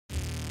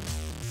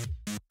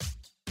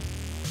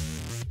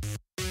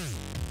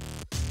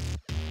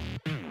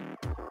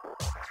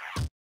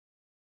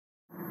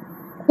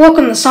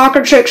Welcome to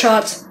Soccer Trick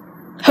Shots.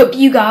 Hope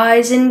you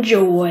guys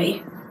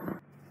enjoy.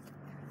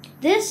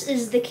 This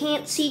is the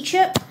can't see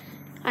chip.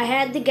 I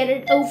had to get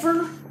it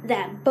over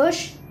that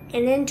bush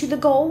and into the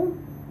goal.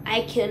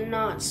 I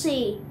cannot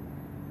see.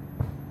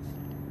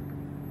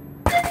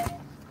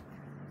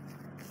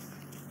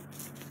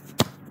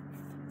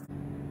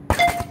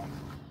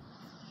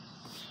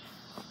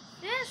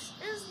 This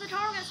is the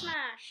target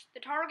smash.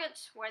 The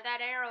target's where that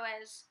arrow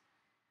is.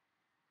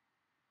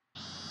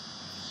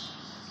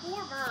 4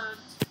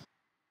 birds.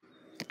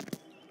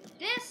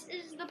 This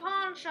is the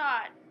pond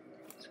shot.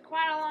 It's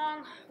quite a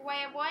long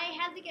way away.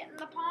 Had to get in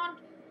the pond.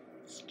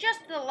 It's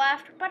just to the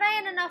left, but I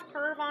had enough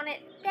curve on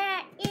it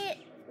that it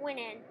went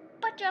in,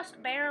 but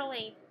just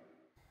barely.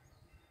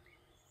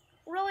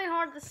 Really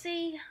hard to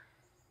see,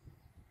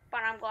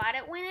 but I'm glad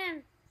it went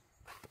in.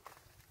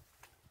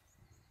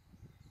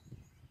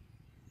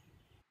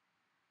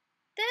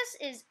 This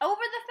is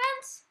over the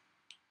fence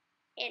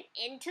and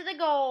into the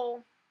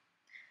goal.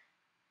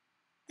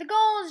 The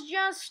goal is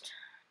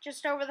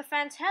just over the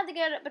fence. Had to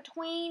get it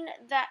between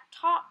that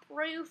top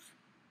roof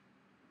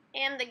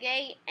and the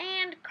gate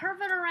and curve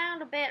it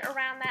around a bit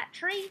around that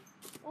tree.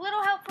 A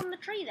little help from the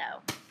tree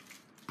though.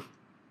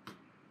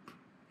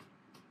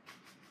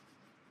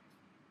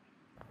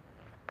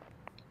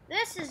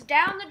 This is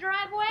down the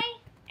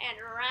driveway and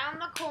around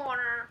the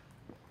corner.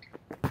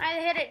 I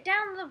hit it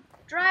down the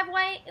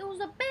driveway. It was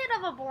a bit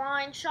of a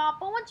blind shot,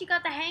 but once you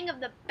got the hang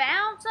of the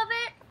bounce of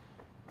it,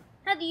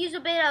 had to use a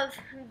bit of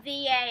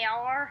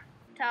VAR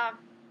to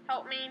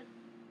help me.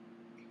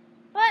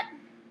 But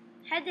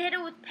had to hit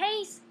it with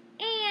pace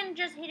and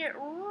just hit it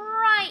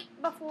right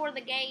before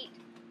the gate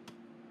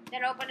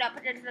that opened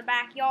up into the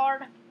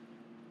backyard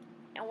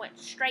and went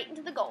straight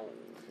into the goal.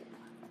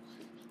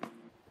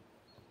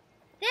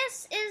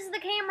 This is the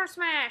camera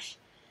smash.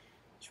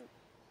 It's a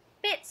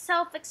bit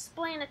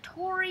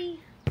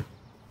self-explanatory.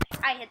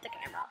 I hit the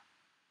camera.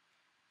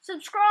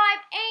 Subscribe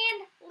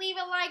and leave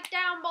a like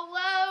down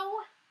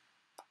below.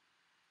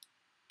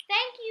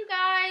 Thank you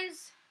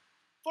guys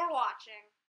for watching.